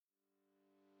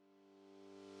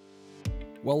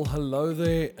Well, hello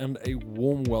there and a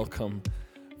warm welcome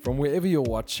from wherever you're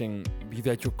watching, be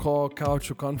that your car,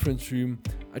 couch, or conference room.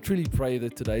 I truly pray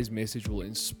that today's message will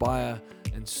inspire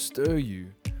and stir you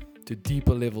to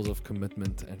deeper levels of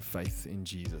commitment and faith in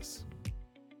Jesus.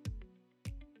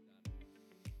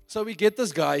 So we get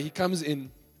this guy, he comes in,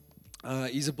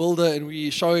 he's a builder, and we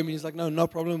show him, he's like, no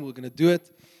problem, we're going to do it.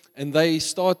 And they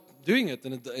start doing it,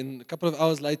 and a couple of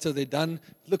hours later, they're done.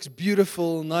 It looks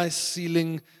beautiful, nice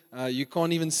ceiling. You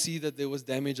can't even see that there was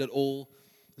damage at all.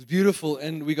 It's beautiful,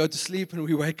 and we go to sleep, and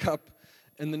we wake up,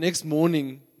 and the next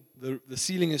morning, the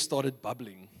ceiling has started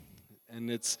bubbling. And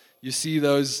you see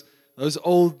those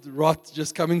old rot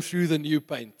just coming through the new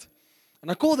paint. And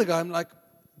I call the guy, I'm like,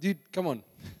 dude, come on.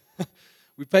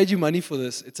 We paid you money for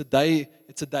this. It's a day.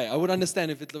 I would understand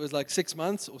if it was like 6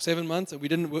 months or 7 months and we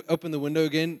didn't open the window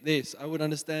again. Yes, I would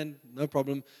understand. No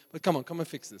problem. But come and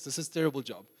fix this. This is a terrible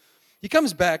job. He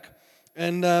comes back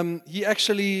and he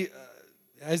actually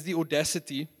has the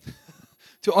audacity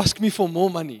to ask me for more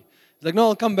money. He's like, no,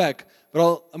 I'll come back,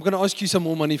 but I'm going to ask you some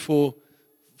more money for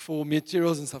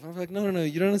materials and stuff. I'm like, no,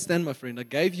 you don't understand, my friend. I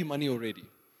gave you money already.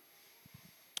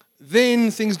 Then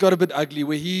things got a bit ugly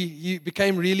where he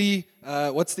became really,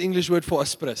 what's the English word for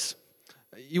aspres?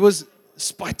 He was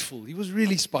spiteful. He was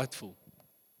really spiteful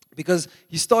because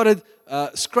he started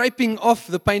scraping off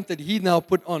the paint that he now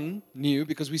put on new,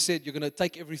 because we said you're going to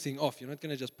take everything off. You're not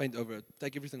going to just paint over it.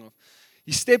 Take everything off.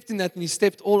 He stepped in that and he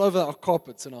stepped all over our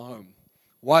carpets in our home.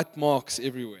 White marks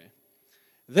everywhere.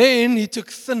 Then he took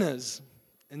thinners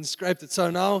and scraped it.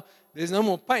 So now there's no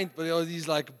more paint, but there are these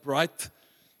like bright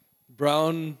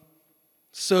brown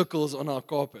circles on our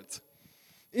carpet.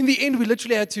 In the end, we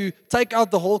literally had to take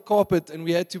out the whole carpet and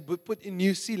we had to put in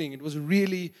new ceiling. It was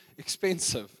really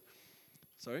expensive.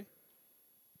 Sorry?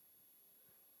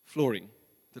 Flooring.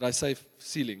 Did I say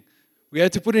ceiling? We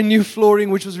had to put in new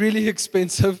flooring, which was really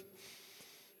expensive.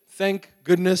 Thank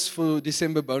goodness for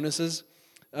December bonuses.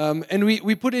 And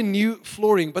we put in new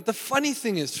flooring. But the funny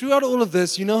thing is, throughout all of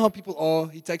this, you know how people are.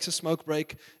 He takes a smoke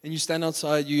break, and you stand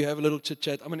outside, you have a little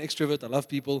chit-chat. I'm an extrovert. I love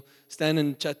people. Stand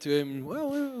and chat to him.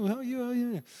 Well, how are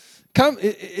you?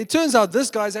 It turns out this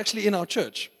guy is actually in our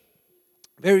church.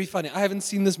 Very funny. I haven't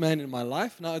seen this man in my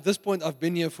life. Now, at this point, I've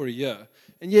been here for a year.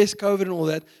 And yes, COVID and all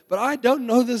that. But I don't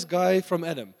know this guy from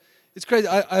Adam. It's crazy.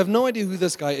 I have no idea who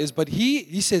this guy is, but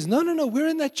he says, no, we're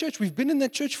in that church. We've been in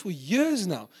that church for years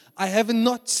now. I have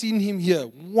not seen him here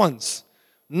once.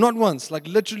 Not once, like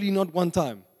literally not one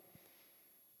time.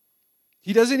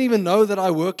 He doesn't even know that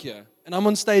I work here, and I'm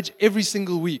on stage every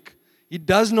single week. He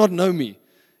does not know me.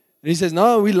 And he says,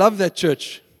 no, we love that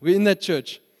church. We're in that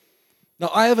church.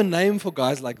 Now, I have a name for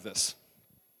guys like this.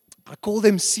 I call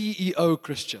them CEO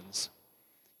Christians.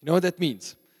 You know what that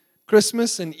means?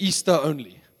 Christmas and Easter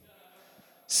only.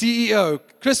 CEO,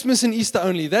 Christmas and Easter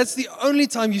only. That's the only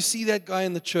time you see that guy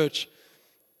in the church,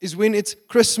 is when it's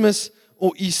Christmas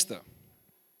or Easter.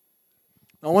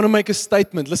 Now, I want to make a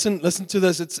statement. Listen to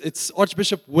this. It's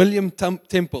Archbishop William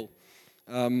Temple.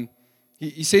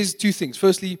 He says two things.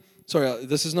 Firstly,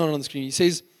 this is not on the screen. He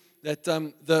says that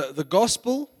the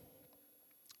gospel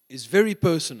is very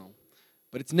personal,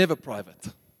 but it's never private.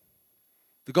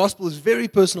 The gospel is very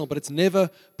personal, but it's never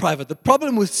private. The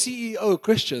problem with CEO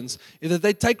Christians is that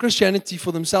they take Christianity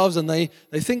for themselves and they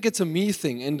think it's a me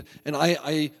thing. And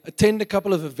I attend a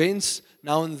couple of events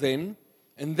now and then,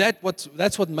 and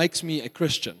that's what makes me a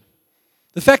Christian.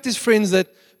 The fact is, friends, that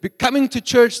coming to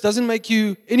church doesn't make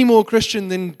you any more Christian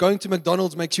than going to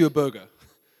McDonald's makes you a burger.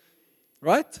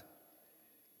 Right?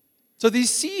 So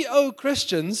these CEO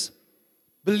Christians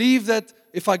believe that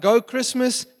if I go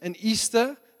Christmas and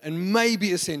Easter and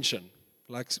maybe Ascension,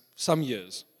 like some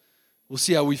years, we'll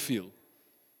see how we feel.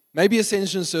 Maybe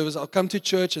Ascension service, I'll come to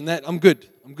church and that, I'm good,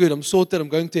 I'm sorted, I'm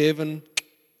going to heaven,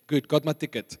 good, got my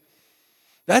ticket.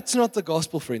 That's not the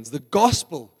gospel, friends. The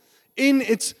gospel, in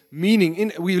its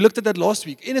meaning, we looked at that last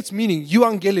week, in its meaning,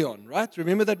 euangelion, right?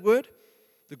 Remember that word?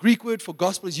 The Greek word for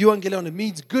gospel is euangelion. It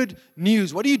means good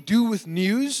news. What do you do with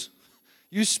news?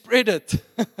 You spread it.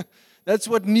 That's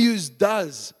what news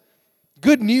does.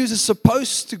 Good news is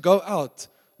supposed to go out.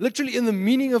 Literally, in the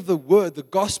meaning of the word, the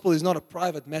gospel is not a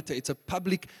private matter. It's a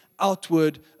public,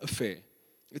 outward affair.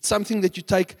 It's something that you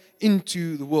take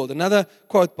into the world. Another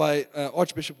quote by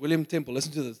Archbishop William Temple.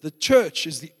 Listen to this. The church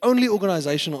is the only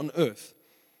organization on earth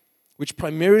which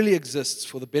primarily exists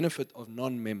for the benefit of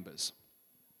non-members.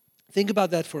 Think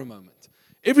about that for a moment.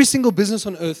 Every single business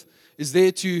on earth is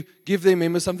there to give their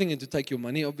members something and to take your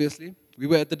money, obviously. We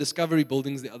were at the Discovery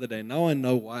buildings the other day. Now I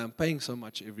know why I'm paying so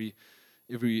much every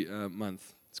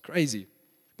month. It's crazy.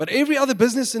 But every other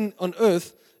business on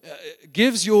earth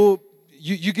gives your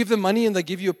you give them money and they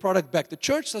give you a product back. The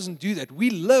church doesn't do that.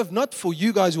 We live not for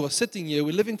you guys who are sitting here.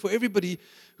 We're living for everybody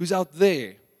who's out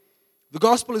there. The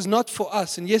gospel is not for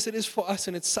us. And yes, it is for us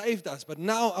and it saved us. But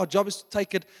now our job is to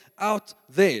take it out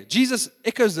there. Jesus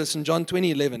echoes this in John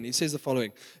 20:11. He says the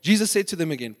following. Jesus said to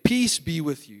them again, peace be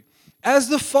with you. As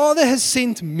the Father has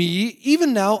sent me,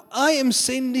 even now I am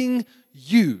sending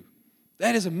you.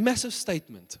 That is a massive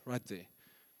statement right there.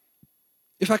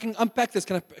 If I can unpack this,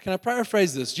 can I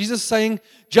paraphrase this? Jesus saying,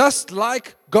 just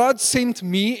like God sent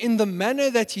me in the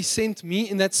manner that He sent me,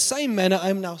 in that same manner I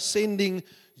am now sending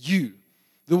you.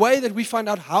 The way that we find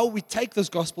out how we take this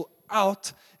gospel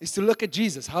out is to look at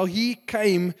Jesus, how He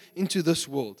came into this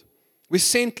world. We're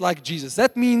sent like Jesus.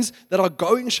 That means that our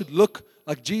going should look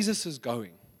like Jesus is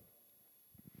going.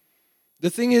 The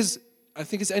thing is, I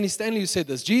think it's Annie Stanley who said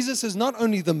this, Jesus is not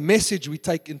only the message we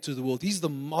take into the world, He's the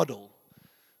model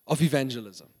of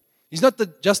evangelism. He's not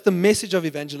just the message of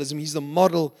evangelism, He's the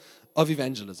model of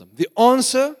evangelism. The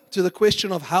answer to the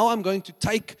question of how I'm going to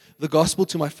take the gospel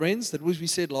to my friends, that was we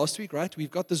said last week, right?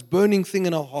 We've got this burning thing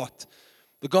in our heart.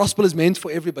 The gospel is meant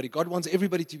for everybody. God wants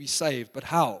everybody to be saved, but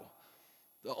how?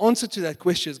 The answer to that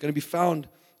question is going to be found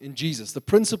in Jesus, the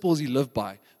principles He lived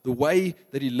by, the way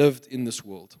that He lived in this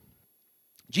world.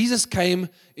 Jesus came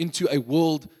into a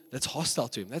world that's hostile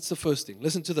to Him. That's the first thing.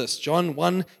 Listen to this. John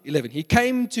 1:11. He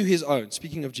came to His own,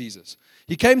 speaking of Jesus.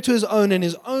 He came to His own and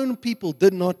His own people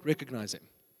did not recognize Him.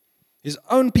 His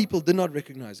own people did not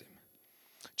recognize Him.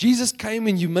 Jesus came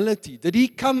in humility. Did He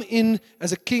come in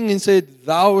as a king and said,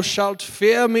 thou shalt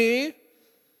fear me,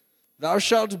 thou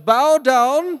shalt bow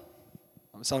down?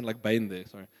 I sound like Bane there,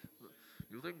 sorry.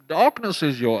 You think darkness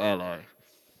is your ally?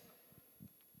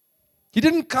 He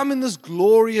didn't come in this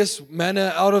glorious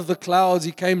manner out of the clouds.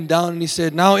 He came down and He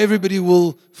said, now everybody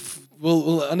will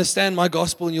understand my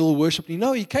gospel and you'll worship me.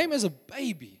 No, He came as a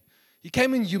baby. He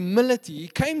came in humility. He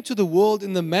came to the world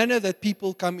in the manner that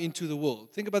people come into the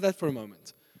world. Think about that for a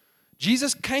moment.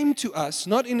 Jesus came to us,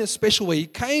 not in a special way. He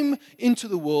came into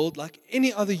the world like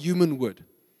any other human would.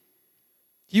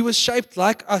 He was shaped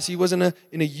like us. He was in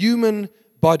a human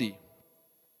body.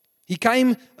 He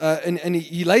came and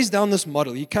he lays down this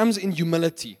model. He comes in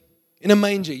humility, in a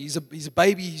manger. He's a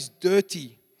baby. He's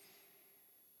dirty.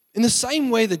 In the same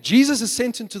way that Jesus is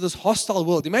sent into this hostile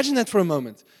world. Imagine that for a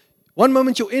moment. One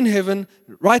moment you're in heaven,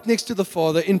 right next to the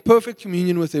Father, in perfect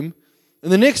communion with Him.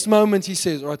 And the next moment He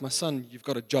says, all right, my son, you've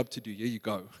got a job to do. Here you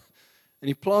go. And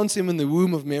He plants him in the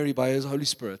womb of Mary by His Holy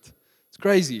Spirit. It's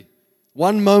crazy.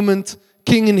 One moment,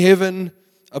 King in heaven,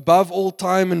 above all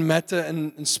time and matter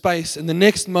and space, and the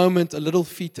next moment, a little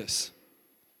fetus.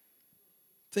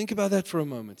 Think about that for a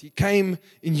moment. He came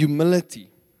in humility.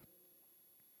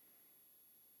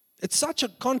 It's such a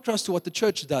contrast to what the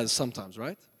church does sometimes,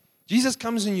 right? Jesus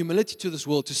comes in humility to this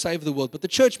world to save the world. But the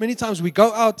church, many times we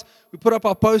go out, we put up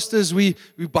our posters, we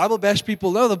Bible bash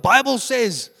people. No, the Bible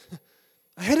says.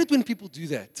 I hate it when people do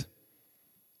that.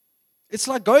 It's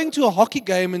like going to a hockey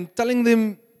game and telling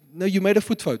them, no, you made a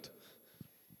foot fault.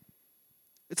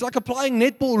 It's like applying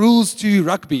netball rules to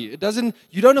rugby.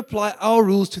 You don't apply our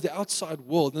rules to the outside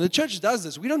world. And the church does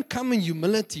this. We don't come in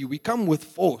humility. We come with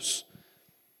force.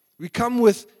 We come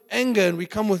with anger and we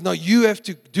come with, no, you have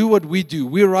to do what we do.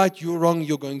 We're right, you're wrong,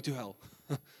 you're going to hell.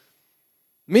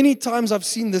 Many times I've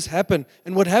seen this happen.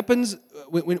 And what happens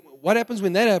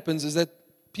when that happens is that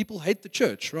people hate the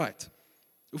church, right?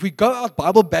 If we go out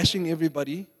Bible bashing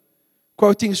everybody,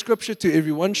 quoting scripture to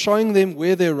everyone, showing them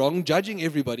where they're wrong, judging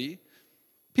everybody,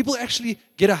 people actually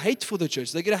get a hate for the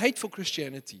church. They get a hate for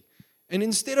Christianity. And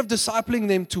instead of discipling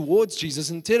them towards Jesus,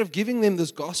 instead of giving them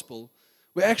this gospel,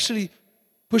 we're actually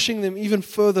pushing them even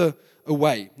further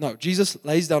away. No, Jesus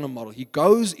lays down a model. He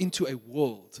goes into a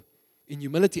world in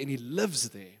humility and He lives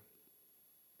there.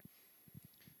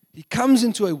 He comes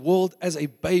into a world as a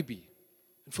baby.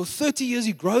 And for 30 years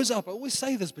He grows up. I always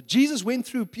say this, but Jesus went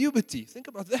through puberty. Think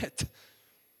about that.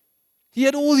 He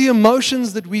had all the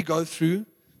emotions that we go through.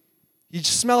 He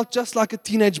smelled just like a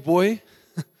teenage boy.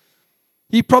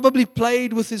 He probably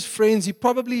played with his friends. He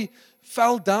probably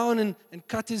fell down and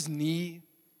cut his knee.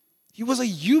 He was a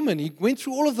human. He went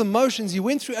through all of the motions. He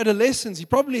went through adolescence. He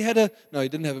probably had he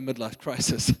didn't have a midlife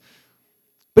crisis.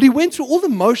 But he went through all the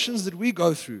motions that we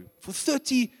go through. For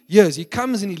 30 years, He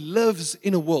comes and He lives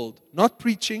in a world, not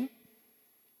preaching,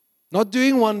 not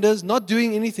doing wonders, not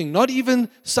doing anything, not even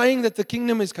saying that the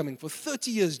kingdom is coming. For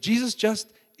 30 years, Jesus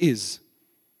just is.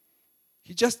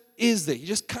 He just is there. He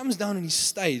just comes down and He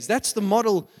stays. That's the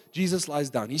model Jesus lies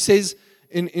down. He says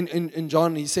in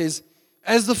John, He says,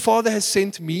 as the Father has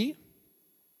sent me,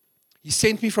 He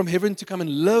sent me from heaven to come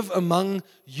and live among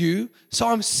you. So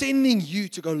I'm sending you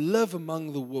to go live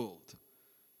among the world.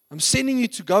 I'm sending you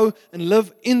to go and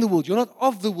live in the world. You're not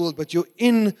of the world, but you're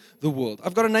in the world.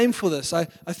 I've got a name for this. I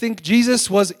think Jesus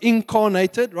was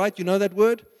incarnated, right? You know that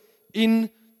word? In,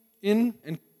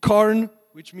 and karn,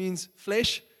 which means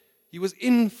flesh. He was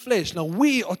in flesh. Now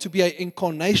we are to be an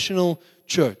incarnational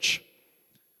church.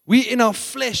 We in our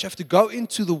flesh have to go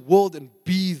into the world and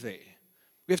be there.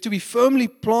 We have to be firmly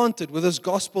planted with this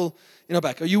gospel in our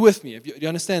back. Are you with me? Do you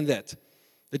understand that?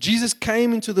 That Jesus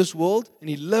came into this world and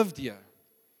He lived here.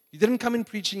 He didn't come in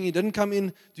preaching. He didn't come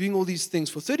in doing all these things.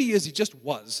 For 30 years, He just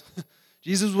was.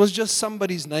 Jesus was just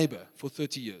somebody's neighbor for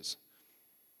 30 years.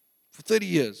 For 30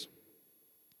 years.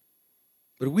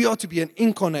 But we are to be an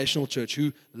incarnational church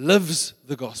who lives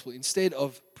the gospel instead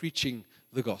of preaching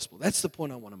the gospel. That's the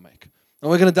point I want to make. Now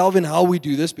we're going to delve in how we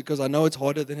do this because I know it's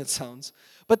harder than it sounds.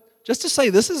 But just to say,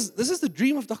 this is the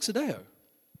dream of Doxodeo.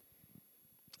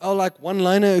 Our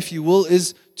one-liner, if you will,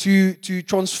 is to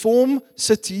transform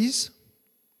cities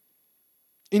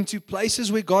into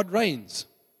places where God reigns.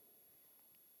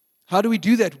 How do we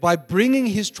do that? By bringing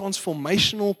His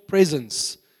transformational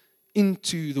presence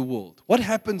into the world. What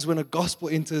happens when a gospel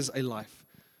enters a life?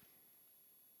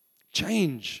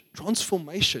 Change,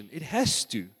 transformation. It has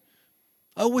to.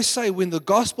 I always say, when the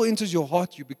gospel enters your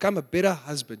heart, you become a better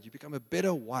husband. You become a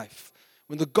better wife.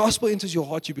 When the gospel enters your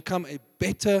heart, you become a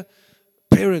better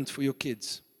parent for your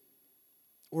kids.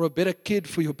 Or a better kid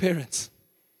for your parents.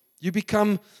 You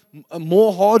become a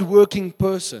more hardworking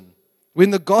person. When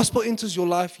the gospel enters your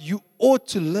life, you ought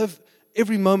to live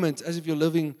every moment as if you're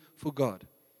living for God.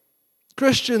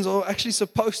 Christians are actually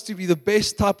supposed to be the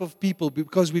best type of people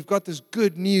because we've got this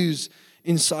good news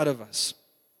inside of us.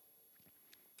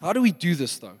 How do we do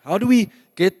this though? How do we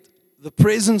get the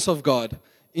presence of God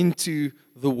into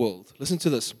the world? Listen to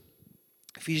this.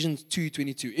 Ephesians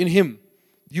 2:22. In Him,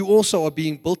 you also are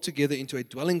being built together into a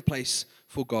dwelling place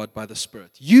for God by the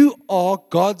Spirit. You are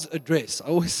God's address. I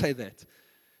always say that.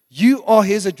 You are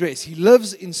His address. He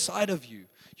lives inside of you.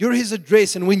 You're His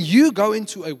address. And when you go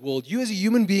into a world, you as a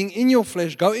human being in your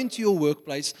flesh, go into your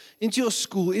workplace, into your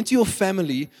school, into your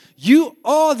family, you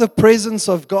are the presence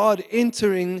of God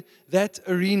entering that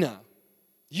arena.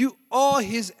 You are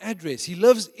His address. He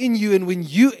lives in you. And when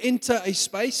you enter a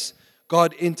space,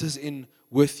 God enters in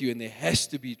with you. And there has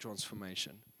to be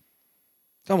transformation.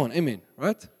 Come on, amen,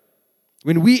 right?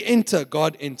 When we enter,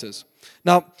 God enters.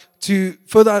 Now, to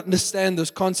further understand this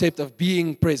concept of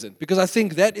being present, because I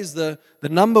think that is the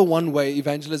number one way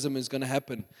evangelism is going to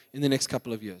happen in the next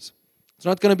couple of years. It's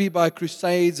not going to be by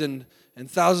crusades and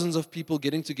thousands of people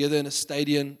getting together in a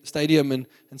stadium and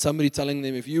somebody telling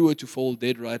them, if you were to fall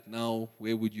dead right now,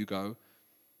 where would you go?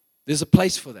 There's a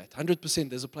place for that. 100%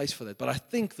 there's a place for that. But I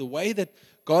think the way that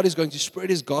God is going to spread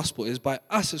His gospel is by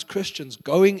us as Christians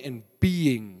going and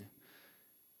being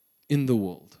in the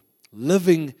world.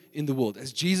 Living in the world.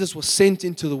 As Jesus was sent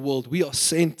into the world, we are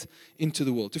sent into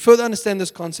the world. To further understand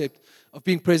this concept of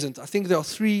being present, I think there are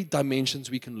 3 dimensions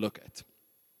we can look at.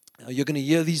 Now, you're going to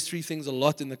hear these 3 things a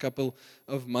lot in the couple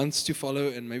of months to follow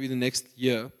and maybe the next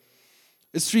year.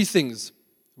 It's 3 things.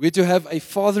 We're to have a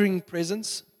fathering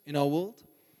presence in our world.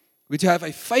 We're to have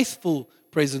a faithful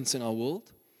presence in our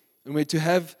world. And we're to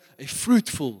have a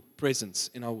fruitful presence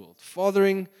in our world.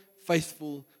 Fathering,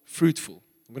 faithful, fruitful.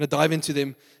 I'm going to dive into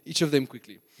them, each of them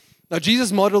quickly. Now,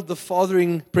 Jesus modeled the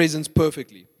fathering presence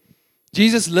perfectly.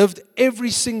 Jesus lived every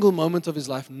single moment of His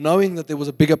life knowing that there was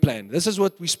a bigger plan. This is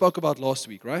what we spoke about last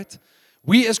week, right?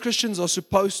 We as Christians are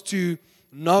supposed to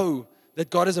know that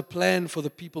God has a plan for the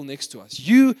people next to us.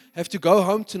 You have to go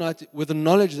home tonight with the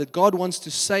knowledge that God wants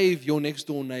to save your next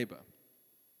door neighbor,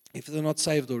 if they're not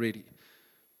saved already.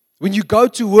 When you go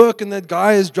to work and that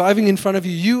guy is driving in front of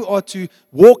you, you are to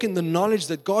walk in the knowledge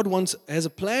that God has a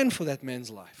plan for that man's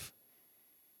life.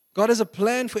 God has a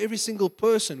plan for every single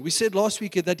person. We said last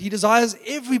week that He desires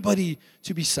everybody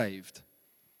to be saved.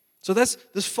 So this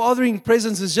fathering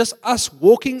presence is just us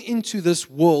walking into this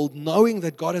world knowing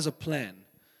that God has a plan.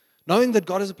 Knowing that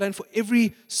God has a plan for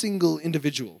every single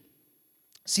individual.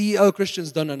 CEO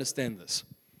Christians don't understand this.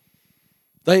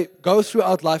 They go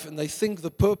throughout life and they think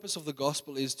the purpose of the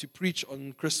gospel is to preach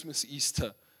on Christmas,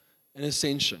 Easter, and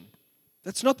Ascension.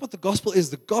 That's not what the gospel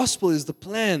is. The gospel is the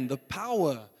plan, the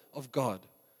power of God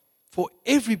for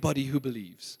everybody who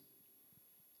believes.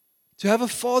 To have a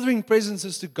fathering presence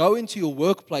is to go into your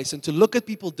workplace and to look at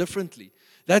people differently.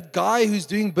 That guy who's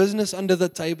doing business under the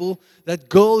table, that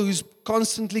girl who's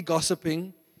constantly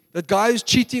gossiping, that guy who's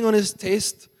cheating on his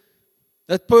test,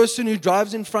 that person who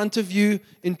drives in front of you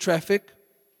in traffic,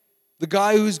 the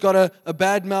guy who's got a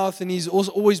bad mouth and he's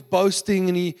also always boasting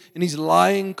and he's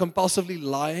lying, compulsively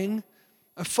lying.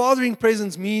 A fathering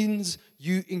presence means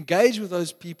you engage with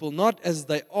those people not as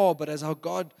they are, but as how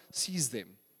God sees them.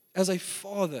 As a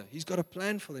father, He's got a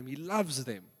plan for them. He loves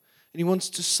them. And He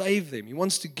wants to save them. He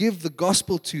wants to give the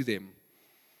gospel to them.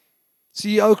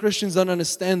 CEO Christians don't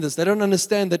understand this. They don't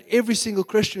understand that every single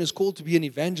Christian is called to be an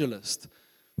evangelist.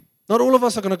 Not all of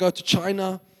us are going to go to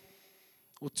China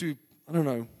or to,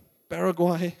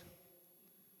 Paraguay.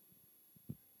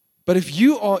 But if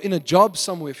you are in a job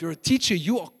somewhere, if you're a teacher,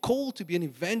 you are called to be an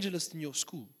evangelist in your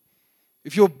school.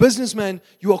 If you're a businessman,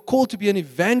 you are called to be an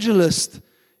evangelist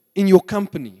in your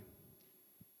company.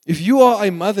 If you are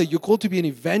a mother, you're called to be an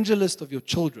evangelist of your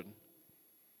children.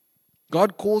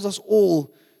 God calls us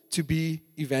all to be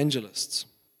evangelists.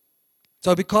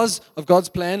 So because of God's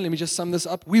plan, let me just sum this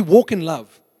up. We walk in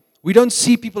love. We don't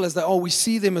see people as they are. We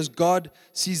see them as God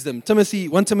sees them.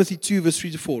 1 Timothy 2, verse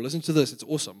 3 to 4. Listen to this. It's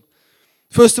awesome.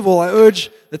 First of all, I urge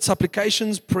that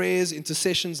supplications, prayers,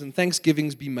 intercessions, and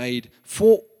thanksgivings be made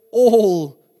for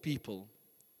all people.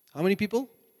 How many people?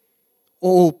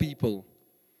 All people.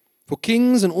 For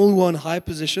kings and all who are in high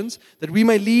positions, that we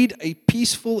may lead a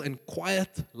peaceful and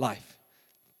quiet life.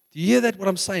 Do you hear that, what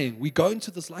I'm saying? We go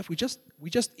into this life, we just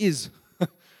is.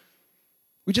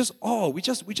 We just are. We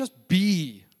just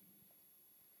be.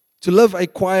 To live a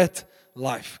quiet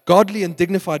life, godly and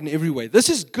dignified in every way. This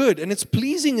is good and it's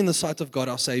pleasing in the sight of God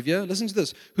our Savior. Listen to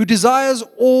this. Who desires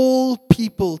all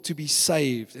people to be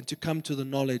saved and to come to the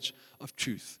knowledge of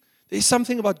truth. There's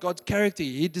something about God's character.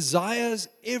 He desires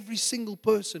every single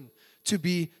person to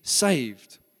be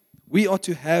saved. We are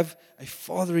to have a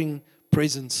fathering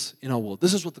presence in our world.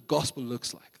 This is what the gospel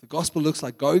looks like. The gospel looks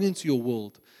like going into your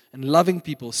world and loving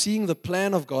people, seeing the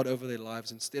plan of God over their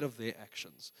lives instead of their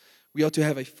actions. We are to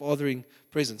have a fathering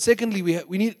presence. Secondly,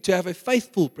 we need to have a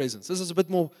faithful presence. This is a bit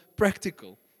more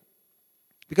practical.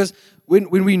 Because when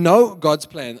we know God's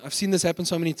plan, I've seen this happen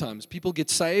so many times. People get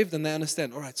saved and they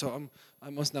understand, all right, so I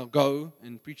must now go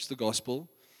and preach the gospel.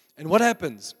 And what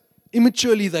happens?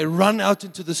 Immaturely, they run out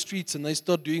into the streets and they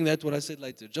start doing that, what I said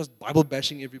later, just Bible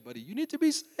bashing everybody. You need to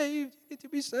be saved. You need to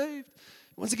be saved.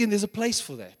 Once again, there's a place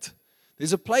for that.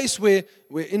 There's a place where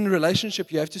in a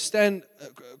relationship you have to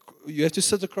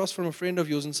sit across from a friend of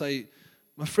yours and say,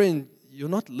 my friend, you're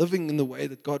not living in the way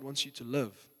that God wants you to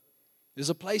live. There's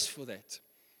a place for that.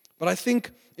 But I think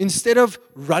instead of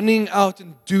running out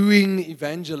and doing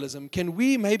evangelism, can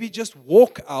we maybe just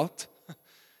walk out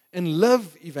and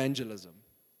live evangelism?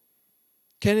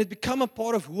 Can it become a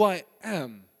part of who I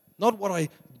am, not what I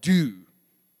do?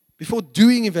 Before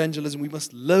doing evangelism, we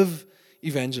must live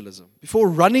evangelism. Before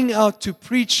running out to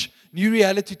preach new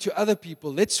reality to other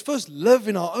people, let's first live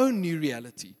in our own new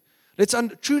reality. Let's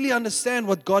truly understand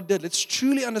what God did. Let's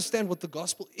truly understand what the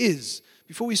gospel is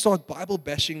before we start Bible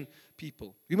bashing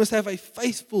people. We must have a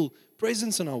faithful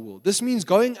presence in our world. This means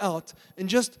going out and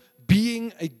just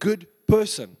being a good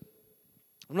person.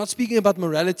 I'm not speaking about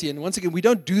morality, and once again, we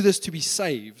don't do this to be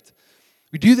saved.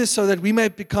 We do this so that we may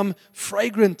become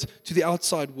fragrant to the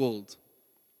outside world.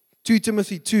 2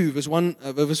 Timothy 2,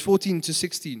 verse 14 to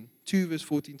 16. 2, verse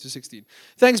 14 to 16.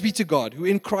 Thanks be to God, who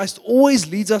in Christ always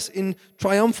leads us in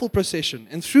triumphal procession,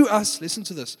 and through us, listen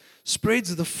to this,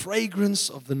 spreads the fragrance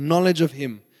of the knowledge of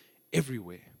Him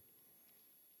everywhere.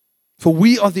 For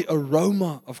we are the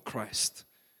aroma of Christ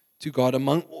to God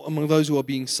among those who are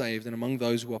being saved and among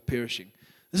those who are perishing.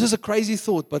 This is a crazy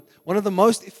thought, but one of the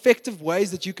most effective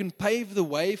ways that you can pave the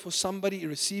way for somebody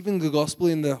receiving the gospel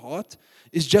in their heart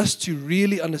is just to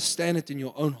really understand it in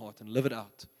your own heart and live it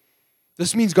out.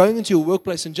 This means going into your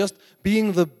workplace and just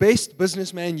being the best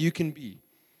businessman you can be.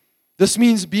 This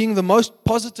means being the most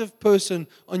positive person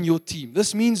on your team.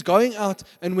 This means going out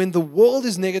and when the world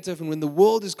is negative and when the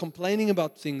world is complaining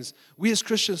about things, we as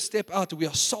Christians step out and we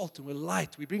are salt and we're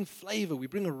light. We bring flavor, we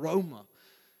bring aroma.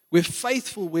 We're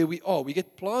faithful where we are. We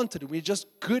get planted and we're just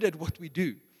good at what we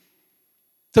do.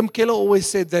 Tim Keller always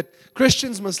said that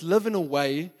Christians must live in a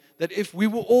way that if we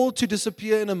were all to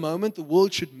disappear in a moment, the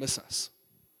world should miss us.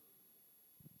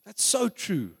 That's so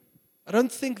true. I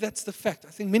don't think that's the fact.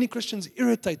 I think many Christians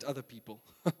irritate other people.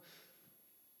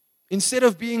 Instead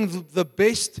of being the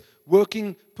best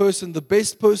working person, the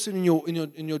best person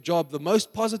in your job, the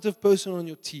most positive person on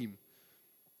your team,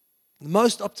 the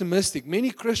most optimistic, many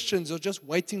Christians are just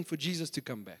waiting for Jesus to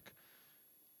come back.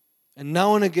 And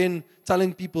now and again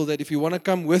telling people that if you want to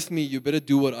come with me, you better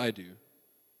do what I do.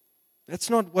 That's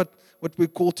not what we're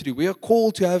called to do. We are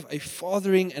called to have a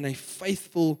fathering and a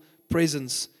faithful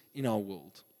presence in our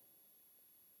world.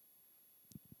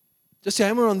 Just to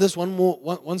hammer on this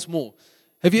once more.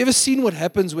 Have you ever seen what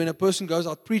happens when a person goes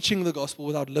out preaching the gospel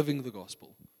without living the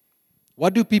gospel?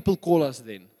 What do people call us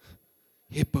then?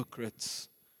 Hypocrites.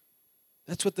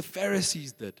 That's what the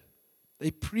Pharisees did.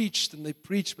 They preached and they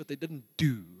preached, but they didn't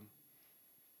do.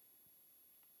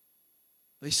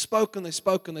 They spoke and they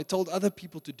spoke and they told other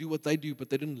people to do what they do, but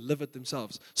they didn't live it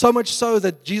themselves. So much so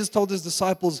that Jesus told his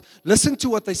disciples, listen to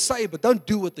what they say, but don't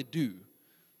do what they do.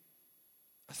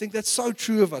 I think that's so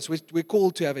true of us. We're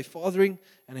called to have a fathering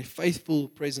and a faithful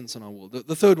presence in our world.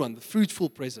 The third one, the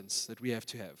fruitful presence that we have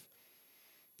to have.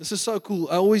 This is so cool.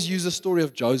 I always use the story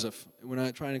of Joseph when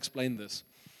I try and explain this.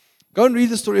 Go and read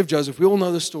the story of Joseph. We all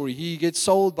know the story. He gets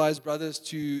sold by his brothers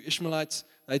to Ishmaelites.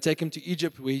 They take him to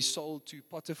Egypt, where he's sold to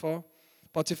Potiphar.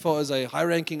 Potiphar is a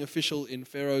high-ranking official in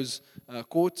Pharaoh's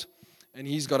court, and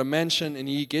he's got a mansion, and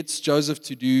he gets Joseph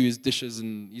to do his dishes,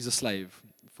 and he's a slave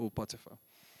for Potiphar.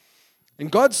 And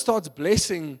God starts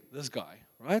blessing this guy,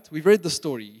 right? We've read the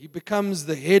story. He becomes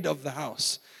the head of the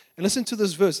house. And listen to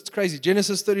this verse. It's crazy.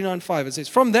 Genesis 39:5. It says,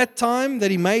 from that time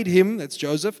that he made him, that's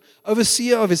Joseph,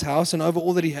 overseer of his house and over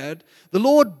all that he had, the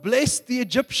Lord blessed the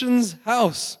Egyptian's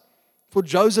house for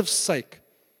Joseph's sake.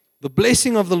 The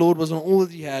blessing of the Lord was on all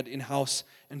that he had in house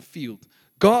and field.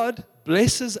 God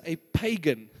blesses a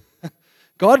pagan.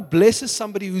 God blesses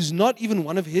somebody who's not even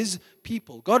one of his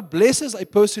people. God blesses a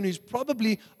person who's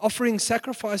probably offering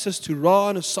sacrifices to Ra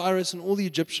and Osiris and all the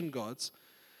Egyptian gods.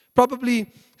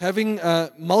 Probably having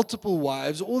multiple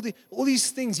wives, all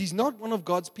these things. He's not one of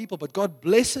God's people, but God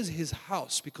blesses his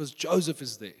house because Joseph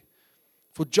is there.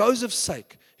 For Joseph's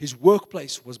sake, his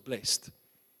workplace was blessed.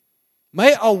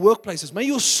 May our workplaces, may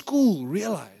your school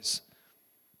realize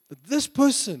that this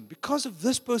person, because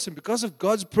of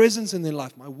God's presence in their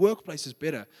life, my workplace is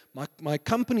better. My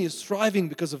company is thriving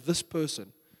because of this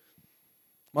person.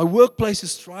 My workplace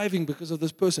is thriving because of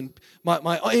this person.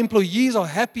 My employees are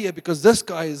happier because this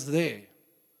guy is there.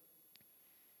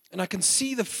 And I can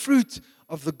see the fruit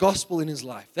of the gospel in his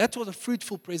life. That's what a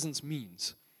fruitful presence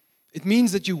means. It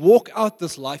means that you walk out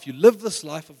this life, you live this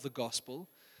life of the gospel,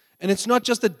 and it's not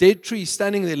just a dead tree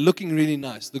standing there looking really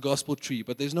nice, the gospel tree,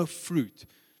 but there's no fruit.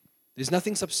 There's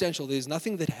nothing substantial. There's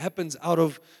nothing that happens out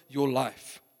of your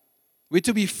life. We're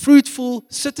to be fruitful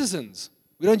citizens.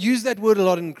 We don't use that word a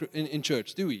lot in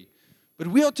church, do we? But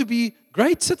we are to be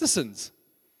great citizens.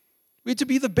 We're to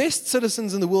be the best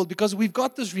citizens in the world because we've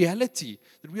got this reality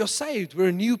that we are saved. We're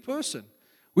a new person.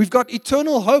 We've got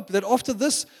eternal hope that after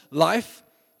this life,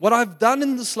 what I've done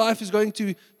in this life is going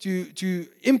to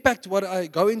impact what I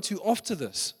go into after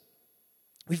this.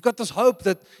 We've got this hope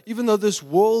that even though this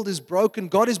world is broken,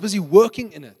 God is busy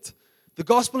working in it. The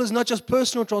gospel is not just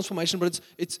personal transformation, but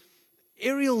it's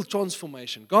aerial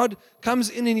transformation. God comes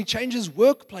in and He changes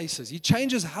workplaces. He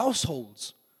changes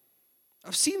households.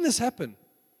 I've seen this happen.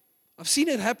 I've seen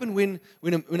it happen when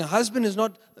a husband is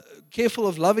not careful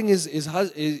of loving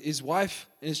his wife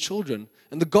and his children,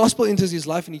 and the gospel enters his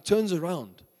life and he turns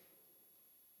around.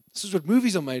 This is what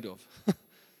movies are made of.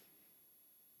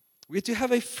 We're to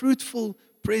have a fruitful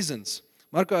presence.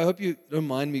 Marco, I hope you don't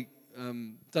mind me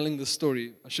telling this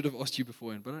story. I should have asked you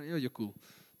beforehand, but yeah, you're cool.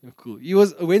 You're cool. It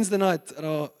was a Wednesday night at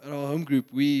our home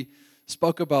group. We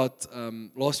spoke about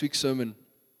last week's sermon,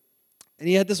 and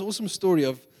he had this awesome story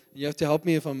of, you have to help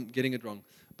me if I'm getting it wrong,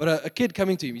 but a kid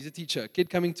coming to him, he's a teacher, a kid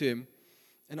coming to him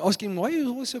and asking him, why are you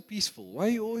always so peaceful? Why are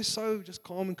you always so just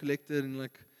calm and collected and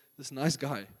like this nice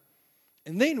guy?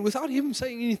 And then without him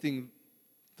saying anything,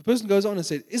 the person goes on and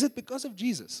says, is it because of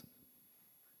Jesus?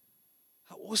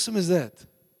 How awesome is that?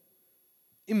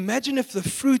 Imagine if the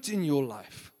fruit in your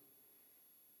life,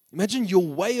 imagine your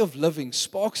way of living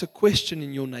sparks a question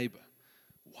in your neighbor.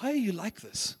 Why are you like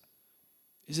this?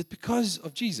 Is it because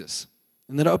of Jesus?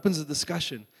 And that opens a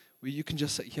discussion where you can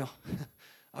just say, yeah,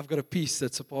 I've got a peace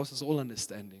that surpasses all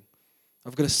understanding.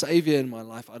 I've got a Savior in my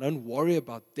life. I don't worry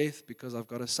about death because I've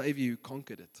got a Savior who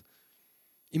conquered it.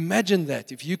 Imagine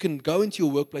that. If you can go into your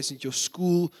workplace, into your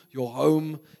school, your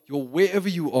home, your wherever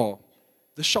you are,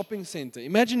 the shopping center.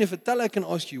 Imagine if a teller can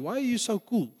ask you, why are you so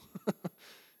cool?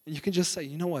 And you can just say,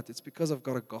 you know what? It's because I've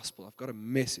got a gospel. I've got a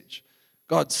message.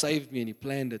 God saved me and He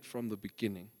planned it from the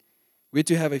beginning. We're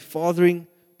to have a fathering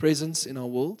presence in our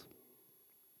world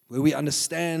where we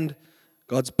understand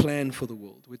God's plan for the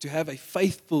world. We're to have a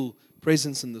faithful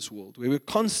presence in this world where we're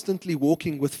constantly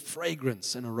walking with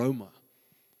fragrance and aroma.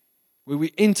 Where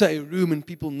we enter a room and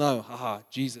people know,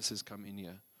 Jesus has come in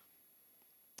here.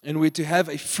 And we're to have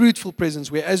a fruitful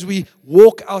presence where as we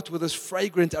walk out with this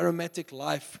fragrant, aromatic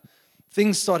life,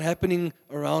 things start happening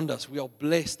around us. We are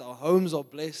blessed. Our homes are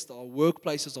blessed. Our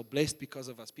workplaces are blessed because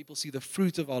of us. People see the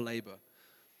fruit of our labor.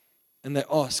 And they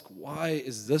ask, why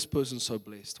is this person so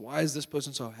blessed? Why is this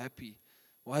person so happy?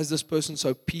 Why is this person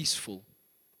so peaceful?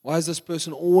 Why is this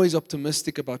person always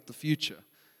optimistic about the future?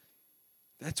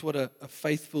 That's what a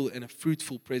faithful and a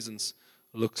fruitful presence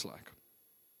looks like.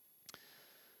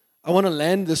 I want to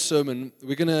land this sermon.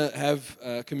 We're going to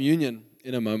have communion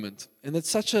in a moment. And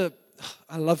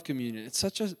I love communion. It's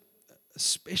such a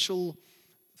special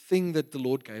thing that the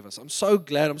Lord gave us. I'm so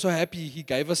glad, I'm so happy He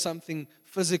gave us something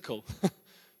physical.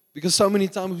 Because so many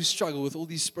times we struggle with all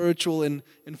these spiritual and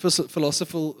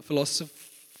philosophical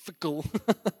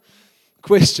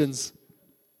questions.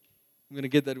 I'm going to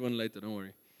get that one later, don't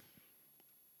worry.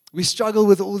 We struggle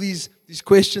with all these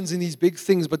questions and these big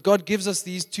things, but God gives us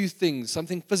these two things,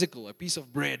 something physical, a piece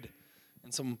of bread,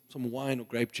 and some wine or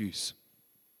grape juice.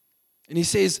 And He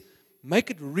says, make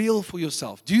it real for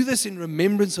yourself. Do this in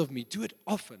remembrance of me. Do it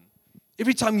often.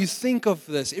 Every time you think of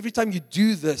this, every time you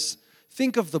do this,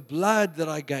 think of the blood that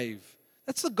I gave.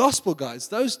 That's the gospel, guys.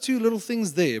 Those two little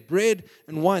things there, bread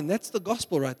and wine, that's the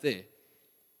gospel right there.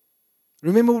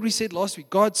 Remember what we said last week?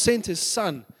 God sent His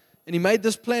Son, and He made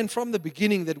this plan from the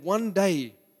beginning that one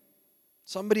day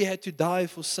somebody had to die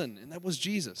for sin, and that was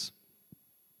Jesus.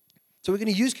 So we're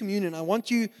going to use communion. I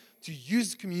want you to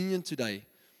use communion today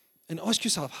and ask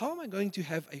yourself, how am I going to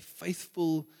have a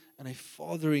faithful and a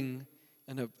fathering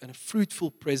and a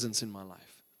fruitful presence in my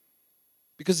life?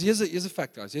 Because here's a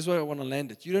fact, guys. Here's where I want to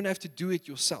land it. You don't have to do it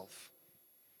yourself.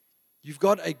 You've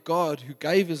got a God who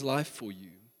gave His life for you.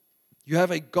 You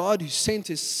have a God who sent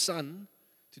His Son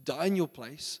to die in your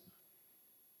place.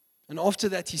 And after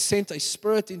that, He sent a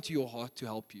Spirit into your heart to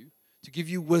help you, to give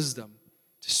you wisdom,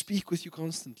 to speak with you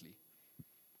constantly.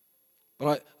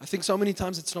 But I think so many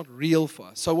times it's not real for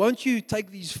us. So won't you take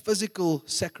these physical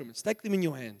sacraments, take them in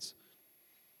your hands.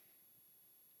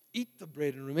 Eat the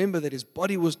bread and remember that His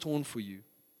body was torn for you.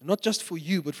 And not just for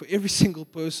you, but for every single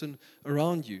person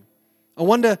around you. I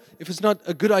wonder if it's not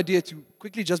a good idea to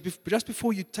quickly, just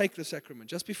before you take the sacrament,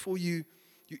 just before you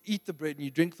eat the bread and you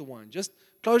drink the wine, just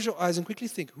close your eyes and quickly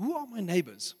think, who are my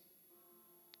neighbors?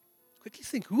 Quickly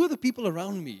think, who are the people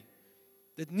around me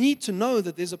that need to know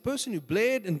that there's a person who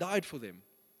bled and died for them?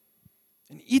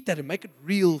 And eat that and make it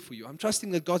real for you. I'm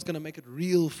trusting that God's going to make it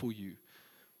real for you.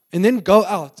 And then go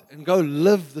out and go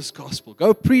live this gospel.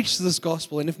 Go preach this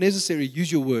gospel. And if necessary, use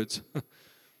your words. I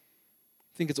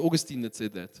think it's Augustine that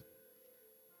said that.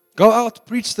 Go out,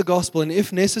 preach the gospel, and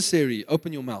if necessary,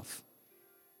 open your mouth.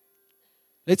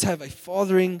 Let's have a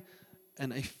fathering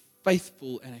and a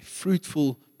faithful and a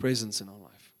fruitful presence in our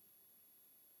life.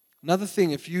 Another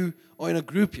thing, if you are in a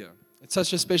group here, it's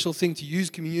such a special thing to use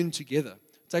communion together.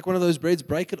 Take one of those breads,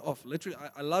 break it off. Literally,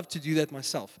 I love to do that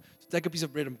myself. To take a piece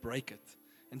of bread and break it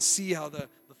and see how the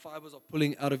fibers are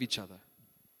pulling out of each other.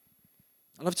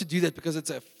 I love to do that because it's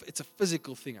a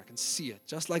physical thing. I can see it.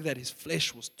 Just like that, His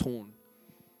flesh was torn.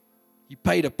 He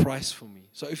paid a price for me.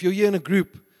 So if you're here in a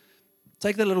group,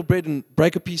 take that little bread and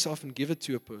break a piece off and give it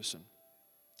to a person.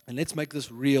 And let's make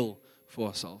this real for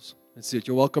ourselves. Let's see it.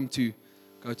 You're welcome to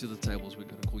go to the tables. We're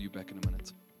going to call you back in a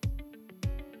minute.